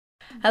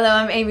Hello,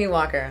 I'm Amy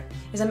Walker.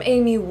 Yes, I'm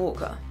Amy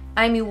Walker.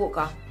 Amy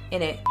Walker,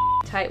 innit?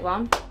 Tight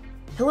one.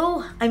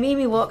 Hello, I'm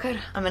Amy Walker.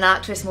 I'm an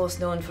actress most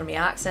known for my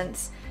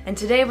accents, and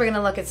today we're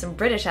gonna look at some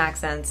British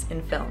accents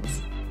in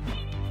films.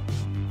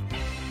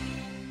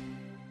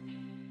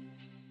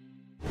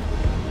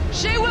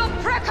 She will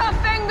prick her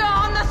finger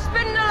on the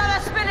spindle of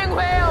a spinning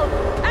wheel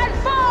and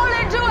fall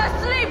into a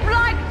sleep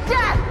like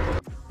death!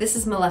 This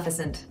is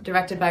Maleficent,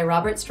 directed by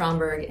Robert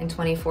Stromberg in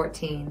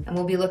 2014, and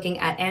we'll be looking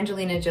at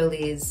Angelina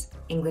Jolie's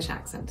English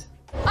accent.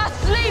 A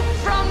sleep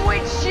from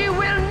which she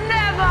will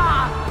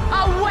never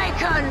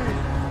awaken!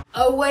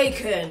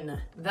 Awaken!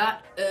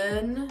 That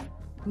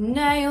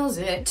nails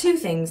it. Two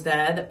things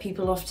there that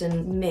people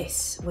often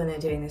miss when they're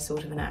doing this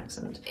sort of an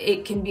accent.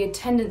 It can be a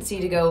tendency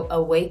to go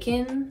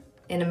awaken.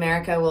 In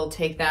America, we'll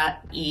take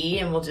that E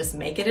and we'll just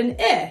make it an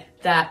I.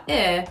 That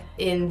I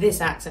in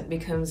this accent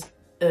becomes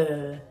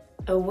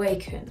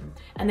awaken.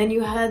 And then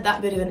you heard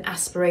that bit of an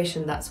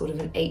aspiration, that sort of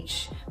an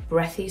H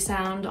breathy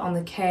sound on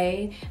the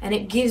K, and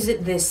it gives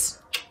it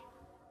this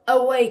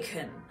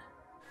awaken.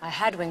 I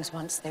had wings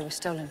once, they were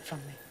stolen from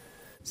me.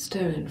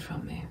 Stolen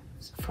from me.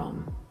 Stolen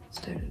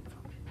from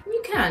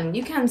me.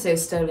 You can say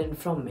stolen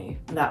from me.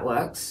 That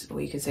works. Or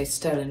you could say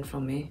stolen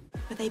from me.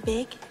 Were they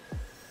big?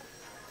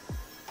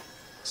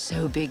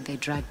 So big they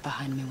dragged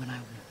behind me when I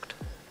walked.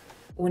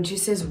 When she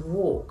says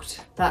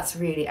walked, that's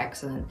really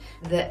excellent.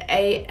 The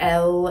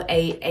A-L,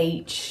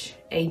 A-H,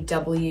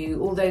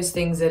 A-W, all those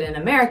things that in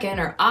American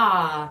are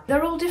ah,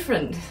 they're all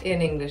different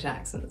in English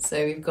accents.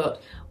 So we've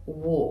got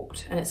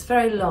walked, and it's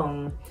very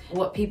long.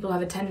 What people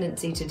have a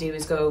tendency to do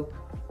is go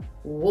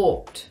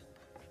walked,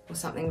 or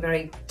something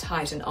very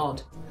tight and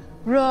odd.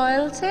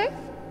 Royalty,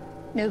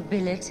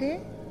 nobility,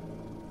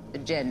 the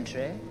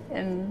gentry,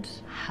 and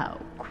how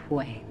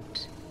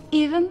quaint.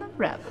 Even the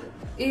rebels.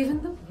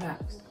 Even the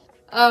rebels.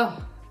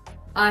 Oh,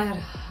 I had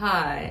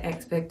high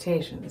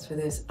expectations for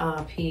this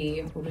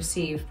RP, or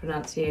received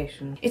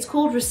pronunciation. It's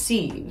called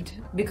received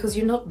because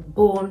you're not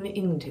born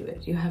into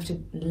it. You have to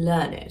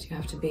learn it. You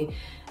have to be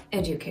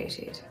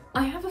educated.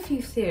 I have a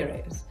few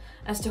theories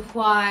as to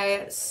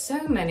why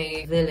so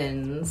many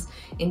villains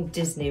in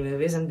Disney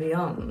movies and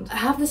beyond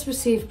have this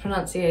received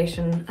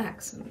pronunciation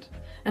accent.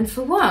 And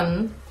for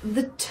one,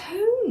 the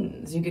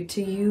tones you get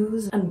to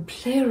use and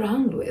play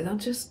around with are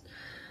just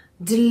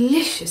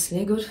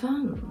deliciously good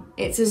fun.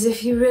 It's as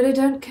if you really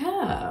don't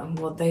care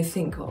what they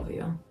think of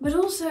you. But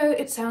also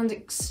it sounds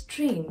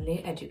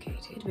extremely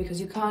educated because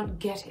you can't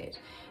get it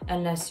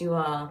unless you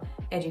are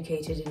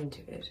educated into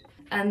it.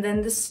 And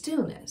then the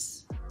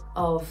stillness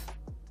of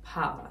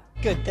power.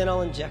 Good, then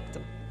I'll inject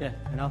them. Yeah,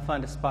 and I'll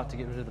find a spot to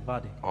get rid of the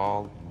body.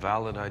 All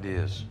valid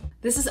ideas.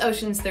 This is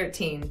Ocean's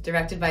 13,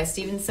 directed by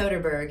Steven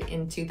Soderbergh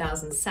in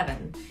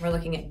 2007. We're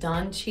looking at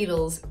Don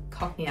Cheadle's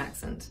Cockney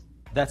accent.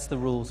 That's the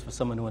rules for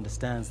someone who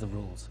understands the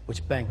rules,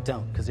 which Bank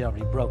don't, because he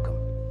already broke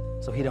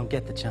them. So he don't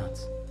get the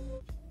chance.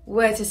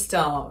 Where to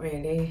start,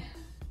 really?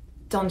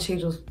 Don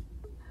Cheadle's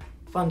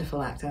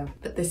wonderful actor,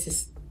 but this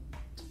is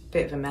a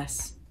bit of a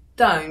mess.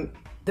 Don't.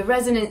 The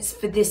resonance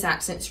for this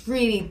accent's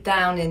really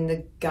down in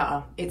the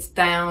gutter. It's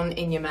down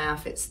in your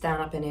mouth, it's down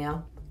up in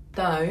here.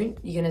 Don't.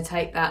 You're gonna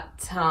take that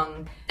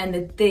tongue, and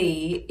the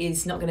D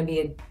is not gonna be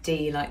a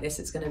D like this,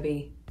 it's gonna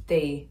be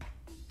D.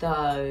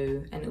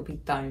 Do, and it'll be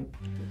don't.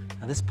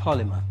 Now this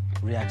polymer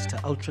reacts to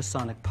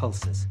ultrasonic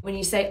pulses. When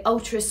you say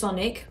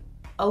ultrasonic,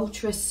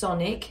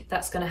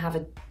 that's gonna have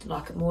a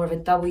like more of a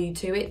W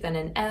to it than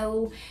an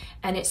L,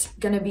 and it's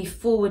gonna be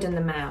forward in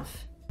the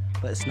mouth.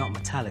 But it's not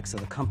metallic, so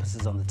the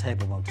compasses on the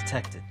table won't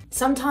detect it.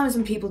 Sometimes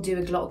when people do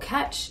a glottal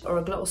catch or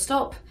a glottal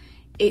stop,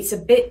 it's a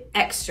bit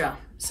extra.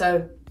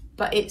 So,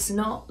 but it's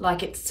not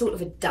like it's sort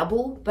of a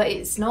double, but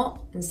it's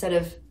not,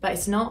 but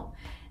it's not.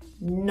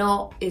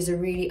 Not is a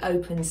really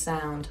open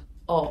sound.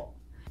 Oh.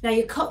 Now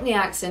your Cockney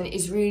accent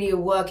is really a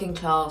working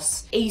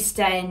class East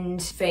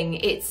End thing.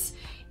 It's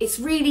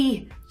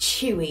really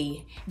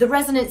chewy. The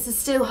resonance is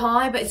still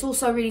high, but it's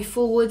also really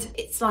forward.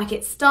 It's like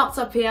it starts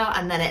up here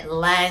and then it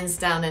lands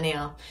down in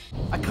here.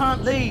 I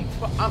can't leave.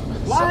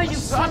 Why are you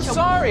such a...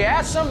 sorry,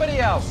 ask somebody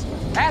else.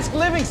 Ask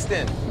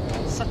Livingston.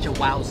 Such a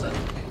wowzer.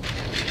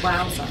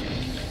 Wowzer.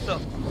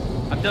 Look,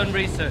 I've done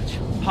research.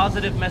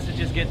 Positive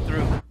messages get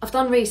through. I've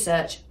done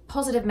research.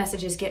 Positive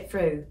messages get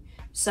through.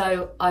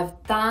 So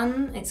I've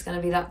done, it's going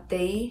to be that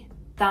D,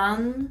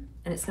 done,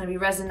 and it's going to be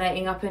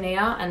resonating up in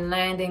here and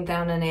landing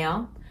down in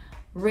here.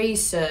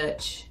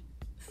 Research,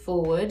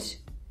 forward.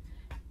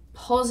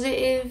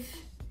 Positive,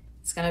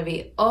 it's going to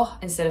be oh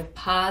instead of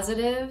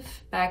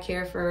positive back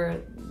here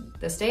for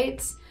the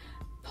States.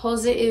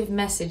 Positive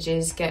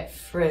messages get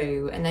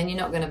through, and then you're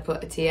not going to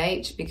put a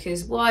TH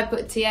because why put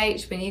a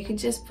TH when you can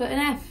just put an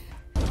F?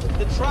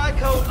 The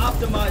tricode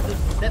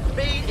optimizers that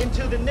feed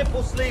into the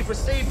nipple sleeve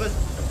receivers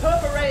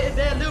perforated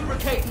their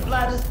lubricating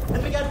bladders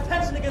and began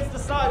tension against the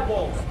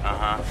sidewalls.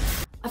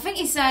 I think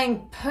he's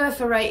saying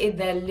perforated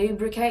their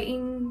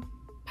lubricating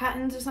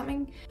patterns or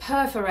something.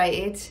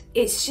 Perforated,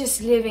 it's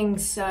just living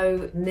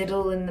so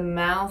middle in the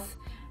mouth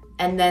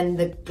and then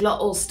the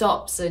glottal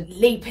stops are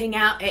leaping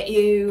out at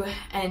you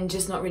and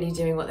just not really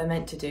doing what they're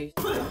meant to do.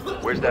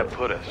 Where's that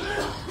put us?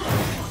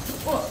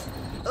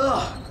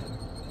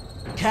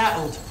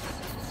 Cattled.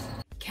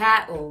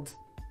 Cattled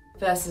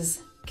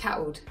versus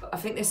cattled. I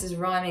think this is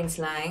rhyming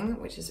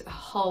slang, which is a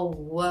whole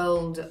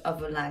world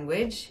of a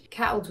language.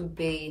 Cattled would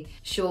be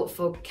short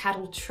for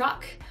cattle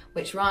truck,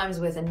 which rhymes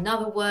with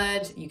another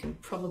word you can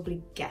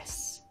probably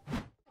guess.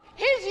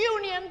 His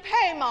union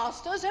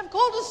paymasters have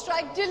called a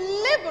strike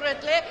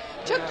deliberately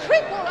to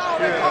cripple our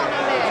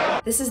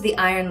economy. This is The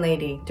Iron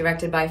Lady,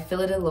 directed by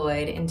Phyllida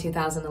Lloyd in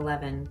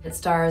 2011. It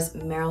stars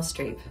Meryl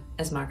Streep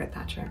as Margaret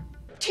Thatcher.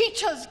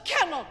 Teachers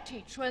cannot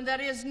teach when there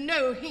is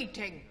no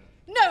heating,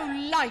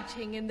 no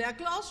lighting in their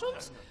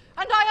classrooms.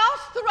 And I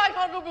ask the right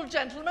honourable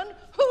gentleman,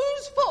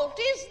 whose fault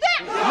is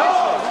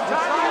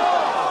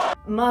that?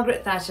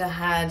 Margaret Thatcher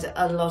had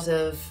a lot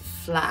of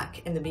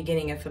flack in the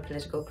beginning of her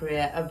political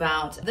career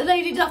about the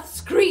lady doth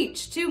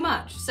screech too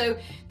much. So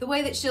the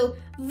way that she'll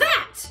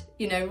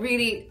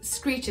really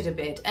screech it a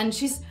bit, and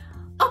she's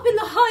up in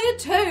the higher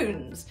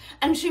tones,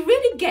 and she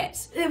really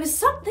gets, there was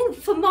something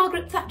for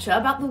Margaret Thatcher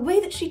about the way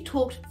that she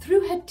talked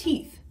through her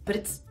teeth, but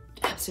it's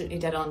absolutely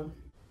dead on.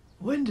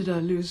 When did I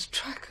lose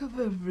track of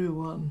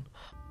everyone?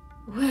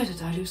 Where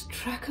did I lose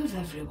track of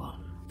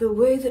everyone? The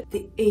way that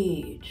the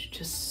age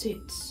just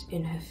sits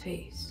in her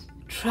face.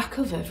 Track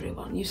of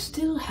everyone. You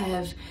still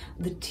have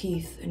the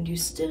teeth and you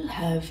still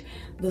have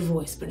the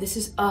voice, but this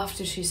is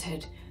after she's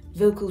had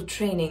vocal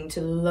training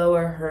to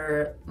lower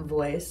her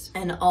voice,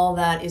 and all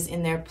that is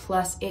in there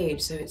plus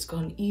age, so it's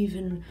gone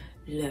even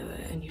lower,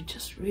 and you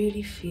just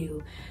really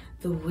feel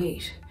the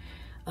weight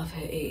of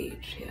her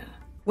age here.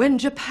 When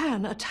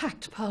Japan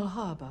attacked Pearl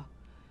Harbor,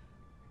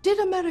 did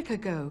America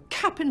go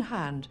cap in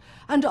hand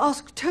and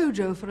ask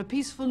Tojo for a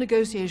peaceful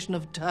negotiation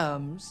of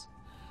terms?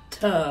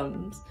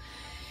 Terms?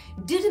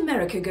 Did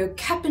America go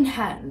cap in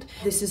hand?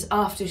 This is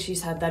after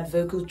she's had that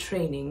vocal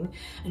training,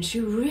 and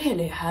she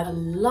really had a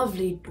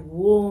lovely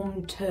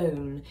warm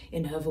tone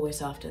in her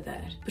voice after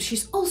that. But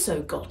she's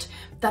also got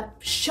that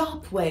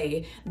sharp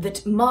way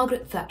that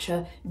Margaret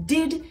Thatcher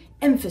did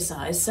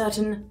emphasize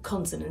certain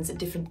consonants at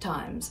different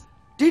times.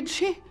 Did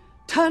she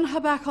turn her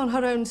back on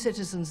her own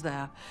citizens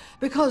there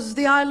because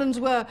the islands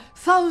were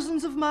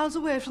thousands of miles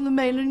away from the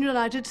mainland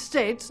United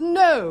States?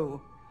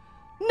 No.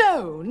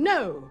 No,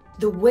 no.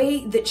 The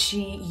way that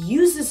she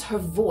uses her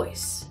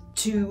voice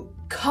to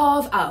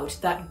carve out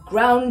that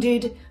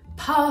grounded,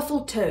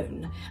 powerful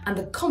tone and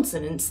the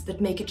consonants that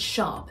make it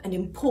sharp and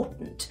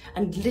important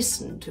and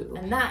listened to.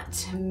 And that,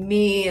 to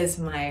me, is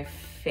my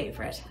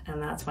favorite. And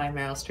that's why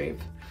Meryl Streep,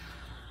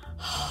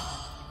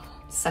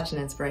 such an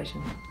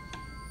inspiration.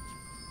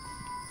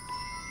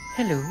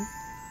 Hello.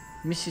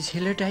 Mrs.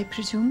 Hillard, I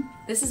presume?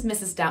 This is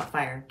Mrs.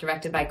 Doubtfire,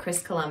 directed by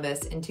Chris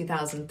Columbus in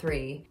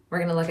 2003. We're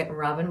going to look at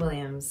Robin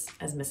Williams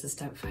as Mrs.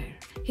 Doubtfire.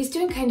 He's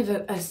doing kind of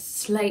a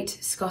slight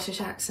Scottish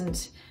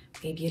accent,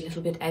 maybe a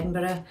little bit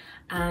Edinburgh,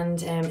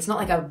 and it's not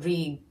like a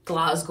really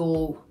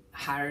Glasgow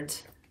hard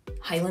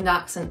Highland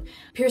accent.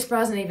 Pierce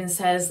Brosnan even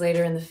says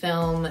later in the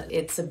film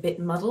it's a bit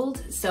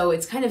muddled, so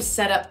it's kind of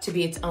set up to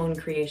be its own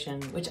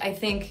creation, which I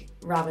think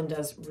Robin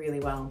does really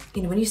well.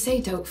 You know, when you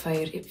say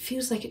Doubtfire, it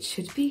feels like it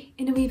should be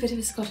in a wee bit of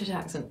a Scottish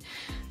accent.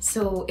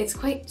 So it's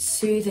quite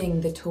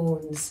soothing, the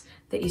tones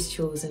that he's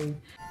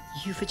chosen.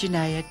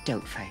 Euphigenia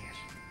Doubtfire.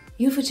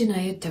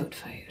 Euphigenia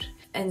Doubtfire.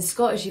 In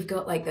Scottish, you've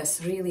got like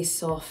this really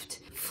soft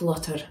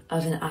flutter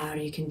of an R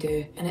you can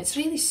do, and it's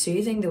really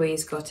soothing the way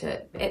he's got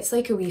it. It's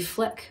like a wee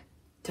flick.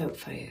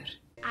 Doubtfire.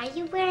 Are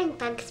you wearing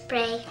bug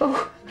spray?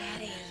 Oh,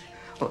 Mary.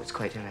 Oh, it's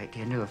quite all right,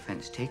 dear. No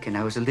offence taken.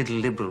 I was a little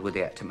liberal with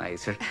the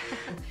atomizer.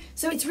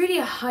 So it's really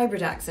a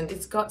hybrid accent.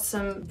 It's got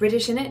some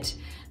British in it,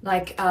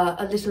 like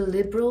a little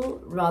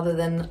liberal rather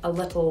than a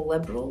little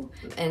liberal.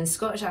 In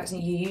Scottish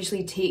accent, you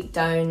usually take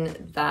down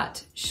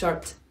that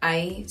short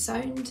I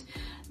sound,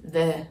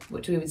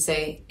 which we would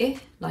say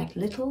like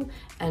little,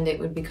 and it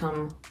would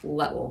become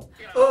little.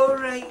 All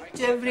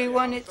right,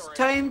 everyone, it's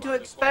time to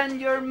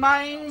expand your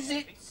minds.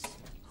 It's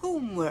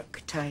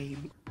homework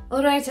time.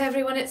 All right,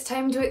 everyone, it's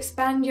time to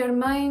expand your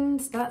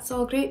minds. That's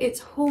all great. It's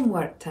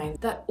homework time.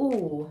 That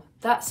O,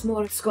 that's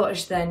more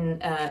Scottish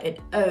than an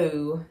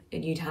O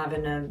you'd have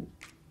in an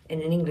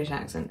English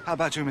accent. How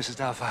about you, Mrs.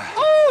 Doubtfire?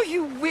 Oh,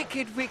 you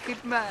wicked,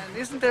 wicked man.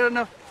 Isn't there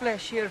enough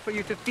flesh here for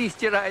you to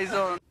feast your eyes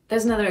on?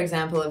 There's another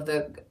example of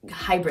the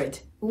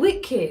hybrid.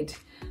 Wicked.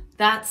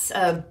 That's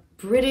a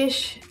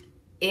British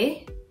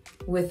I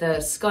with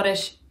a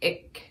Scottish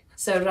ick.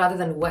 So rather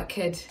than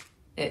wicked,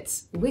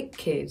 it's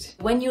wicked.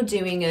 When you're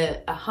doing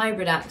a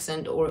hybrid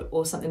accent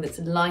or something that's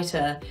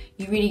lighter,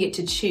 you really get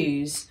to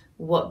choose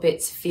what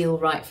bits feel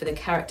right for the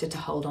character to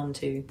hold on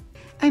to.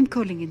 I'm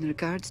calling in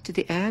regards to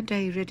the ad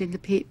I read in the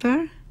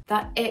paper.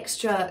 That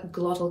extra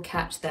glottal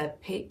catch there,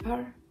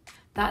 paper,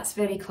 that's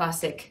very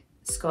classic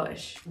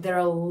Scottish. There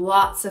are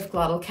lots of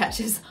glottal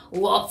catches,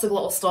 lots of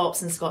glottal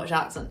stops in Scottish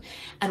accent.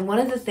 And one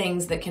of the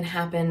things that can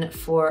happen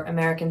for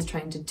Americans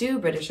trying to do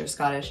British or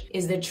Scottish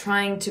is they're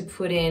trying to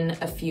put in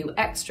a few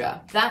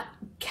extra. That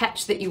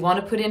catch that you want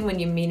to put in when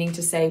you're meaning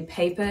to say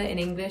paper in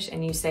English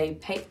and you say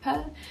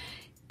paper,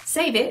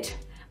 save it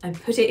and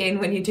put it in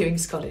when you're doing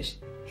Scottish.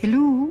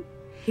 Hello.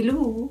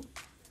 Hello.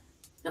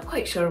 Not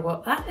quite sure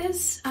what that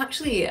is.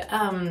 Actually,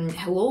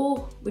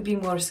 hello would be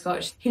more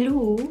Scottish.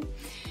 Hello.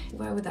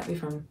 Where would that be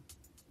from?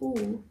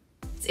 Ooh.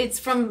 It's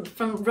from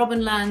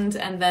Robinland,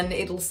 and then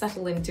it'll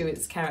settle into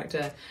its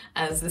character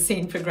as the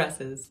scene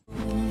progresses.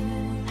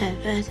 Happy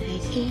birthday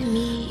to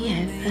me,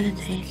 happy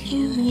birthday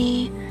to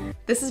me.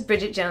 This is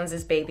Bridget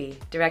Jones's Baby,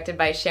 directed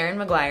by Sharon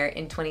Maguire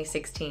in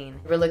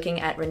 2016. We're looking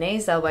at Renee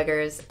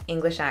Zellweger's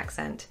English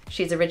accent.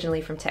 She's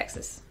originally from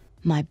Texas.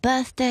 My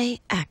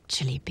birthday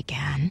actually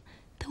began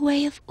the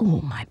way of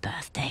all my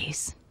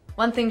birthdays.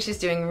 One thing she's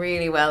doing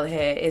really well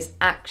here is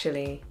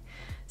actually.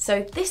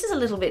 So this is a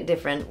little bit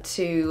different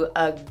to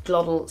a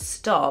glottal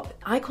stop.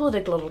 I call it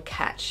a glottal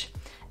catch.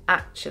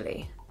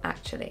 Actually.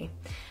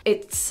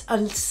 It's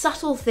a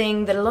subtle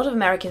thing that a lot of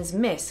Americans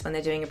miss when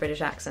they're doing a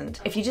British accent.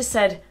 If you just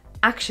said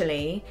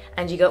actually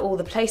and you got all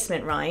the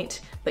placement right,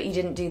 but you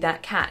didn't do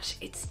that catch,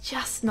 it's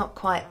just not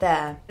quite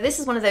there. This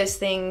is one of those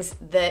things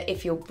that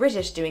if you're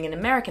British doing an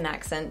American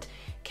accent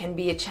can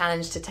be a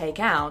challenge to take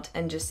out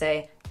and just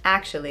say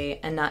actually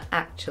and not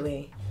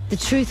actually. The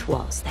truth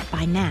was that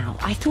by now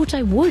I thought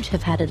I would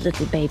have had a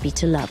little baby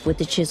to love with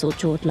the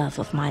chisel-jawed love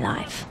of my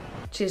life.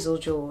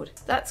 Chisel-jawed.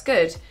 That's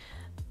good.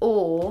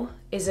 Or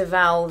is a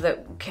vowel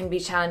that can be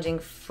challenging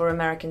for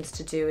Americans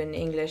to do in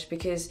English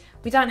because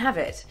we don't have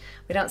it.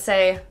 We don't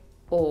say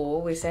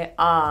or, we say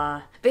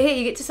ah. But here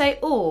you get to say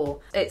or.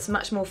 It's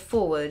much more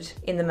forward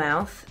in the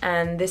mouth,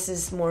 and this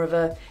is more of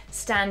a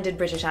standard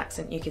British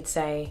accent, you could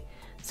say,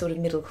 sort of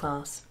middle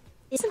class.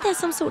 Isn't there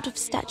some sort of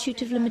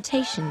statute of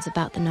limitations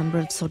about the number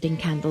of sodding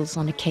candles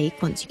on a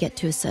cake once you get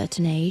to a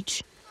certain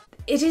age?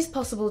 It is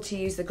possible to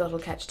use the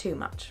glottal catch too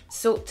much.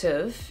 Sort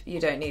of,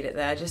 you don't need it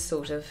there, just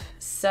sort of.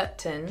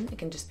 Certain, it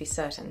can just be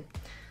certain.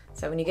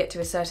 So when you get to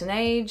a certain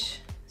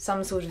age,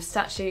 some sort of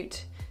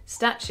statute,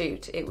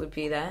 it would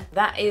be there.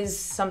 That is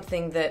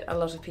something that a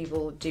lot of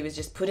people do, is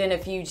just put in a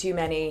few too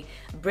many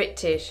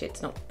British.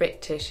 It's not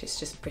British, it's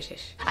just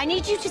British. I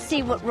need you to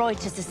see what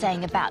Reuters are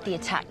saying about the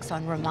attacks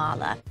on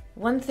Ramallah.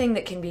 One thing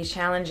that can be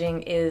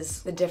challenging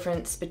is the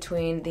difference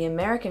between the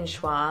American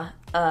schwa,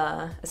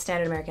 a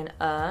standard American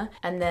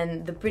and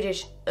then the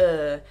British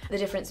The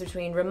difference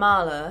between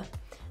Ramallah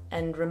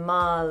and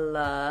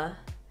Ramallah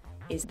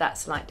is that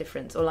slight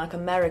difference, or like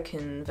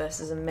American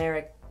versus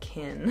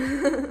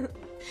American.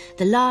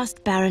 The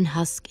last barren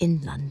husk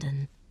in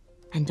London.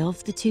 And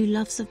of the two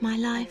loves of my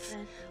life,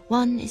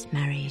 one is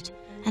married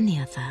and the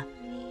other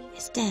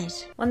is dead.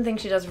 One thing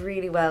she does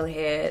really well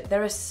here,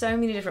 there are so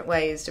many different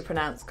ways to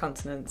pronounce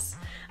consonants,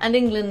 and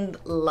England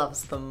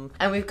loves them.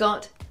 And we've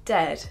got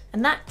dead.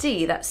 And that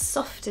D, that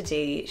softer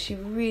D, she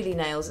really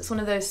nails. It's one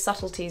of those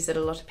subtleties that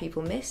a lot of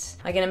people miss.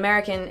 Like in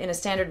American, in a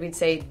standard, we'd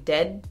say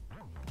dead.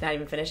 Not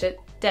even finish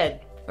it.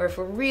 Dead. Or if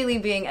we're really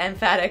being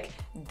emphatic,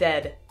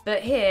 dead.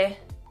 But here,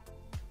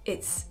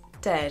 it's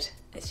dead.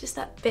 It's just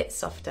that bit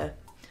softer,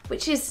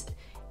 which is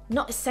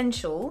not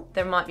essential.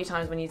 There might be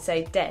times when you'd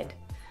say dead,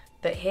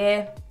 but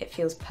here it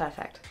feels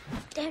perfect.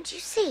 Don't you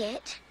see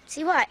it?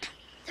 See what?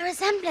 The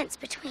resemblance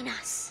between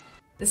us.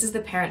 This is The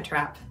Parent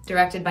Trap,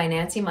 directed by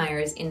Nancy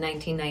Meyers in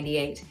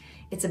 1998.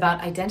 It's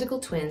about identical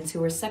twins who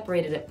were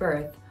separated at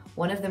birth,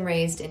 one of them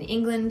raised in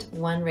England,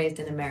 one raised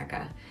in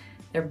America.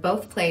 They're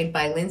both played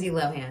by Lindsay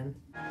Lohan.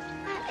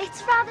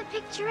 It's rather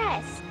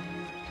picturesque,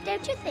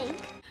 don't you think?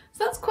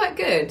 So that's quite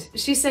good.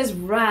 She says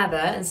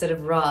rather instead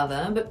of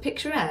rather, but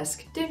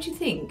picturesque, don't you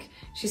think?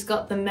 She's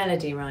got the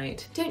melody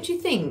right, don't you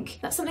think?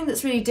 That's something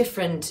that's really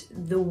different,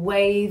 the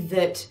way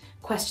that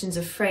questions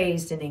are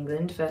phrased in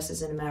England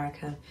versus in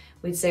America.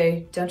 We'd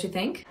say, don't you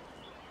think?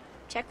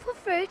 Check for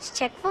fruits,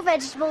 check for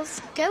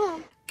vegetables. Go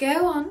on.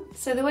 Go on.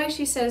 So the way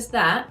she says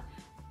that,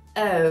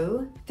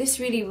 oh, this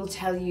really will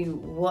tell you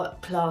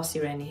what class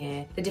you're in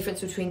here. The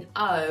difference between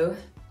oh,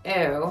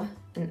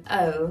 and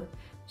oh,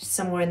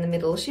 somewhere in the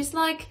middle. She's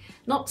like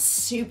not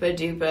super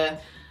duper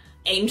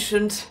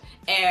ancient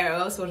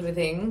sort of a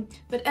thing,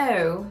 but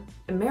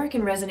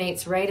American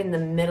resonates right in the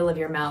middle of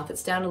your mouth.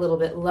 It's down a little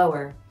bit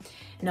lower.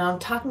 Now I'm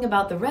talking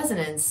about the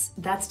resonance.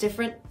 That's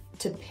different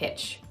to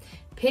pitch.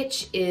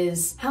 Pitch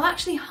is how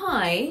actually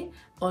high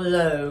or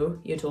low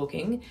you're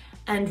talking,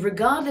 and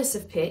regardless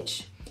of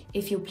pitch,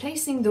 if you're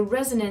placing the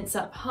resonance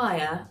up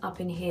higher, up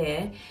in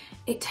here,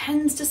 it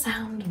tends to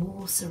sound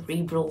more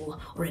cerebral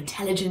or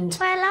intelligent.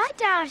 Well, I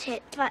doubt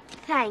it, but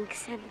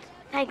thanks, and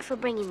thanks for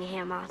bringing me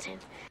here, Martin.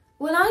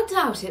 Well, I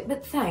doubt it,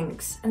 but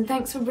thanks, and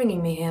thanks for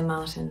bringing me here,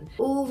 Martin.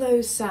 All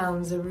those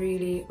sounds are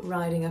really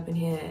riding up in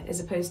here, as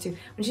opposed to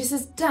when she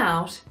says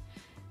doubt,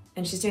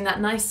 and she's doing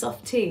that nice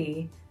soft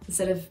T,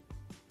 instead of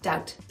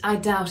doubt. I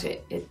doubt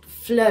it. It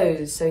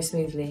flows so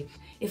smoothly.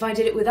 If I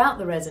did it without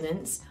the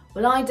resonance,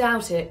 well, I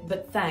doubt it,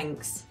 but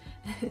thanks.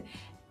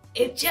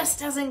 it just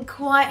doesn't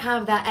quite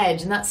have that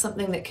edge, and that's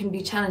something that can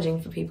be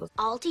challenging for people.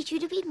 I'll teach you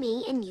to be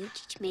me, and you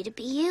teach me to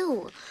be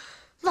you.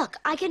 Look,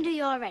 I can do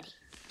you already.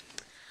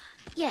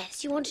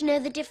 Yes, you want to know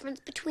the difference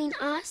between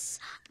us?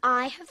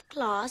 I have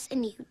class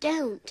and you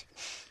don't.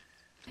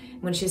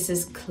 When she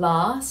says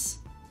class,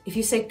 if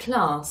you say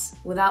class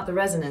without the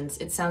resonance,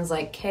 it sounds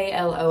like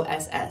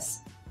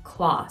K-L-O-S-S.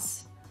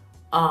 Class.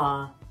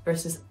 R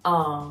versus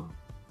R.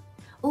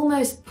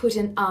 Almost put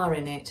an R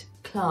in it.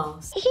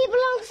 Class. He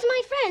belongs to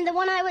my friend, the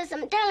one I was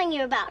telling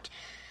you about.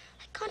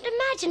 I can't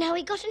imagine how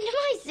he got into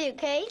my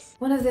suitcase.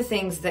 One of the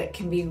things that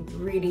can be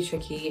really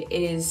tricky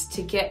is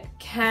to get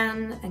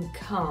can and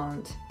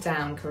can't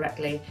down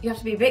correctly. You have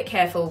to be a bit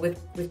careful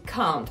with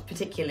can't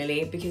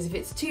particularly, because if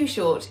it's too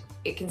short,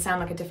 it can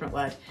sound like a different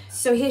word.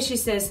 So here she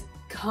says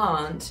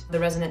can't, the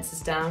resonance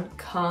is down,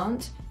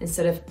 can't,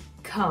 instead of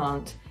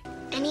can't.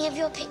 Any of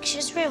your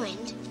pictures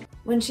ruined?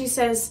 When she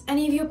says,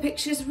 any of your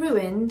pictures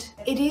ruined,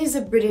 it is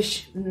a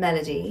British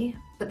melody,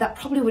 but that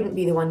probably wouldn't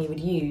be the one you would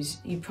use.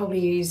 You'd probably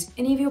use,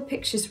 any of your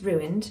pictures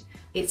ruined.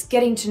 It's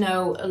getting to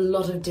know a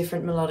lot of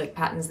different melodic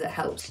patterns that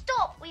help.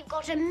 Stop! We've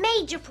got a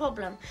major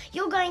problem.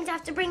 You're going to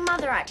have to bring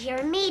Mother out here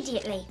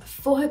immediately.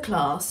 For her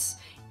class,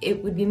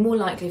 it would be more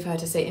likely for her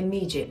to say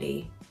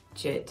immediately,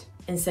 jit,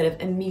 instead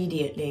of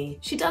immediately.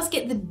 She does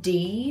get the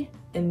D,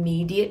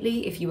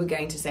 immediately, if you were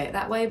going to say it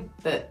that way,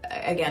 but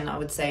again, I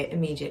would say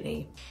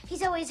immediately.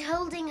 He's always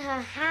holding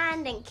her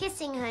hand and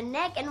kissing her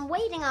neck and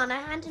waiting on her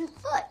hand and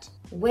foot.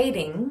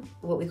 Waiting,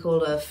 what we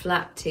call a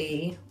flat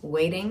T,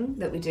 waiting,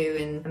 that we do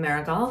in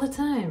America all the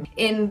time.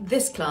 In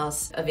this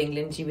class of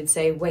England, you would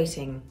say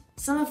waiting.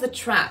 Some of the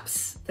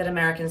traps that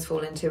Americans fall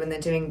into when they're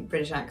doing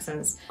British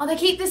accents are they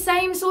keep the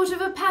same sort of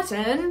a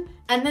pattern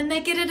and then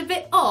they get it a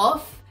bit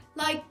off,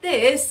 like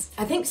this.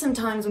 I think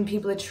sometimes when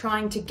people are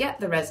trying to get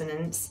the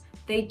resonance,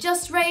 they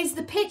just raise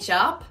the pitch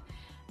up,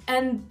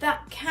 and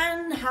that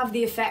can have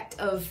the effect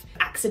of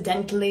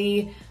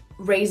accidentally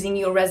raising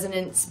your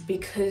resonance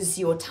because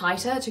you're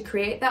tighter to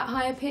create that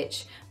higher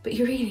pitch, but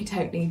you really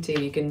don't need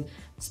to. You can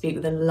speak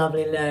with a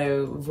lovely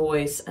low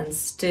voice and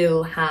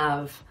still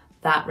have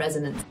that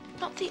resonance.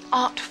 Not the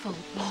artful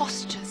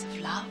postures of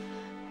love,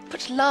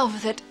 but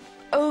love that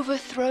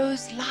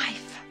overthrows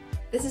life.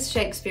 This is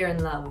Shakespeare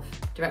in Love,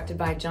 directed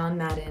by John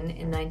Madden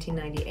in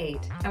 1998.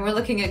 And we're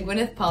looking at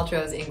Gwyneth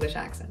Paltrow's English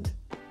accent.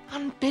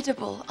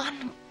 Unbiddable,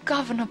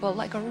 ungovernable,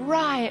 like a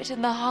riot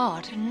in the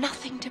heart, and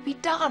nothing to be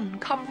done,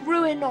 come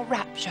ruin or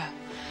rapture.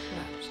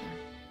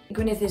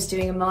 Gwyneth is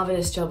doing a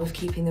marvellous job of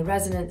keeping the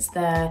resonance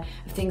there,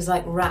 of things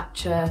like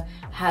rapture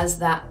has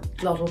that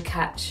glottal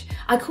catch.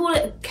 I call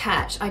it a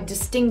catch, I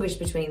distinguish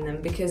between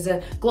them because a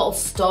glottal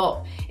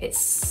stop, it's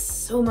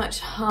so much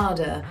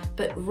harder,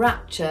 but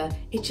rapture,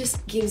 it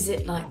just gives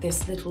it like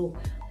this little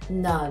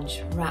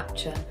nudge,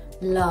 rapture,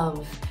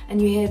 love.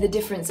 And you hear the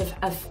difference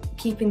of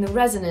keeping the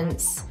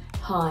resonance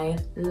high,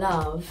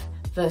 love,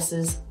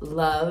 versus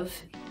love.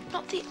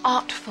 Not the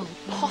artful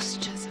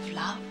postures of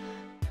love.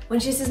 When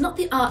she says not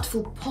the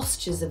artful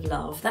postures of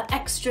love, that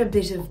extra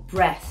bit of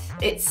breath,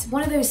 it's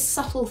one of those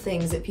subtle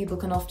things that people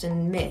can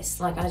often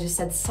miss. Like I just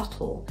said,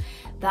 subtle.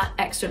 That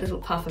extra little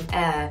puff of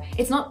air.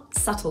 It's not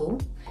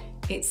subtle,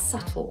 it's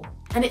subtle.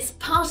 And it's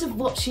part of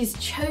what she's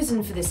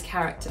chosen for this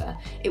character.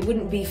 It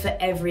wouldn't be for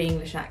every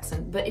English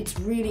accent, but it's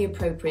really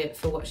appropriate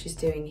for what she's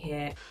doing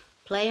here.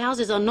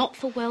 Playhouses are not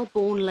for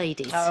well-born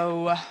ladies.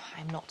 Oh,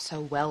 I'm not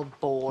so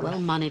well-born.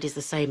 Well-mannered is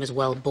the same as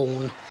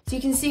well-born. So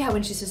you can see how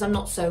when she says, I'm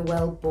not so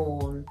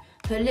well-born,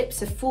 her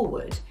lips are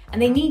forward,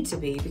 and they need to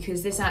be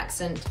because this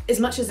accent, as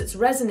much as it's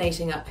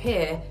resonating up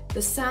here,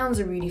 the sounds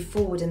are really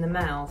forward in the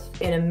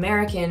mouth. In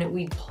American,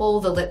 we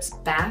pull the lips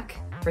back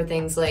for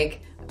things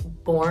like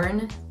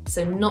born,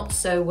 so not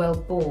so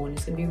well-born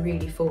is going to be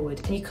really forward,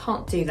 and you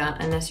can't do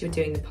that unless you're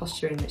doing the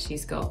posturing that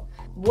she's got.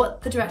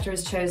 What the director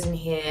has chosen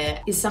here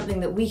is something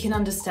that we can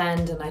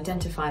understand and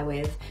identify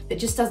with that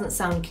just doesn't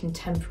sound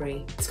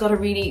contemporary. It's got a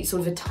really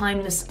sort of a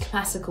timeless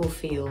classical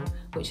feel,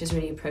 which is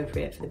really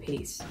appropriate for the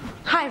piece.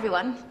 Hi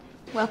everyone,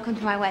 welcome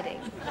to my wedding.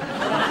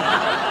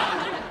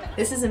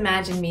 This is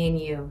Imagine Me and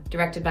You,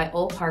 directed by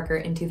Ol Parker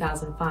in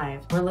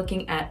 2005. We're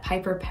looking at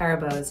Piper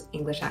Perabaux's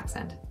English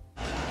accent.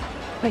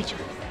 Rachel,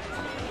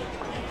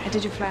 how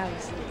did your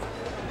flowers?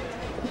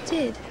 I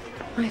did.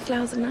 My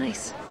flowers are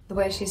nice. The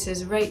way she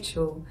says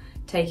Rachel,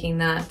 taking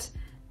that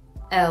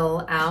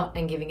L out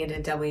and giving it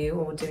a W,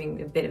 or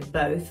doing a bit of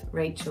both,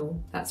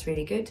 Rachel, that's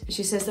really good.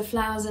 She says the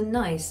flowers are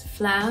nice.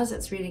 Flowers,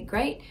 that's really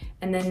great.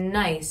 And then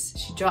nice,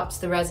 she drops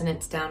the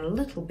resonance down a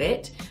little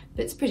bit,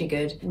 but it's pretty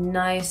good.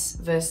 Nice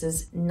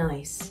versus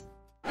nice.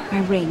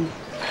 My ring.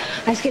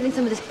 I was getting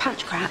some of this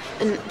patch crap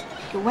and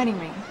your wedding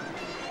ring.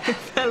 It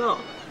fell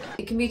off.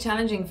 It can be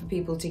challenging for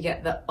people to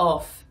get the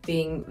off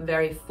being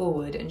very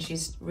forward, and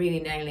she's really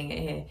nailing it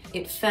here.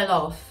 It fell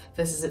off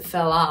versus it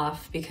fell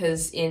off,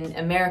 because in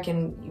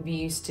American you'd be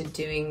used to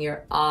doing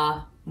your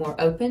ah more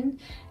open,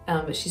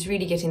 but she's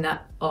really getting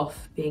that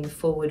off being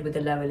forward with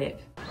the lower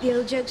lip. The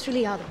old jokes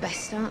really are the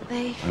best, aren't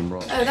they? I'm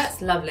wrong. Oh,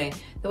 that's lovely.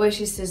 The way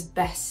she says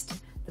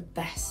best, the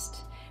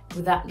best,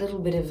 with that little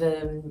bit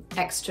of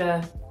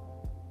extra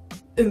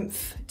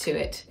oomph to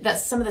it.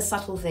 That's some of the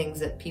subtle things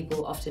that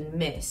people often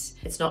miss.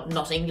 It's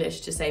not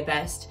English to say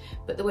best,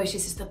 but the way she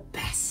says the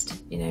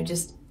best, you know,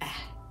 just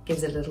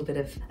gives a little bit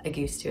of a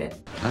goose to it.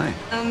 Hi.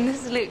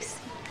 This is Luce.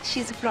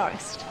 She's a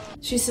florist.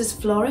 She says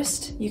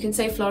florist. You can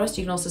say florist,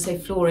 you can also say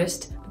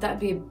florist, but that'd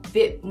be a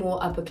bit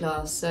more upper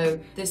class, so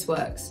this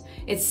works.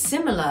 It's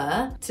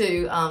similar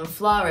to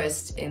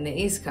florist in the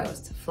East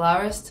Coast.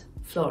 Florist,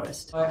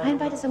 florist. I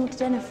invited someone to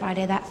dinner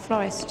Friday, that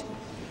florist,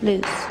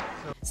 Luce.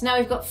 So now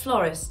we've got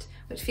florist,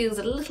 which feels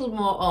a little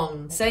more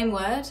on. Same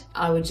word,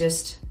 I would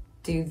just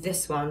do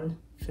this one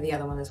for the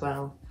other one as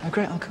well. Oh,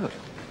 great, I'll cook.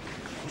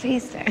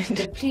 Please don't.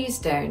 The please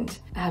don't,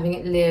 having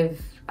it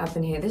live up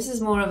in here. This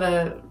is more of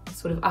a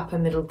sort of upper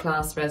middle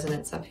class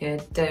resonance up here.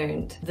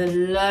 Don't. The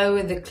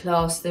lower the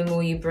class, the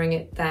more you bring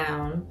it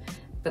down,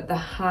 but the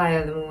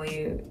higher, the more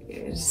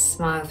you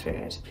smile through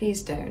it.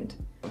 Please don't.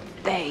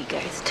 There you go,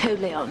 it's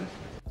totally on.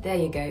 There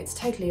you go, it's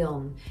totally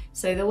on.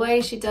 So the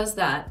way she does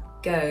that,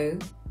 go,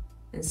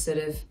 instead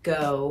of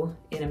go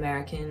in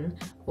American,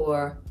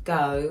 or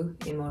go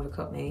in more of a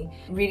Cockney,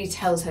 really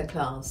tells her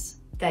class.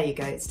 There you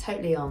go, it's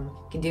totally on.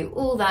 You can do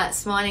all that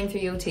smiling through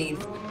your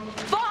teeth.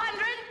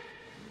 400?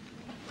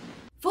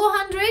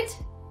 400?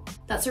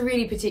 That's a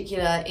really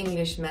particular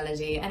English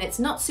melody, and it's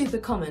not super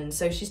common,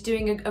 so she's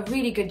doing a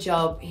really good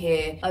job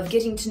here of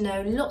getting to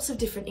know lots of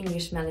different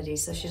English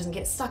melodies so she doesn't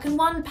get stuck in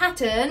one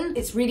pattern.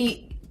 It's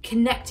really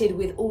connected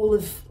with all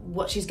of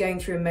what she's going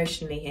through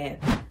emotionally here.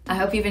 I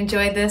hope you've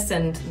enjoyed this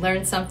and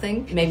learned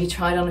something. Maybe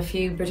tried on a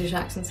few British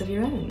accents of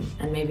your own.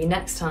 And maybe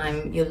next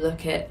time you'll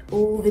look at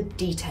all the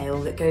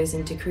detail that goes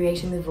into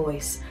creating the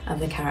voice of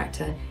the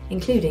character,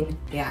 including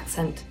the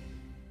accent.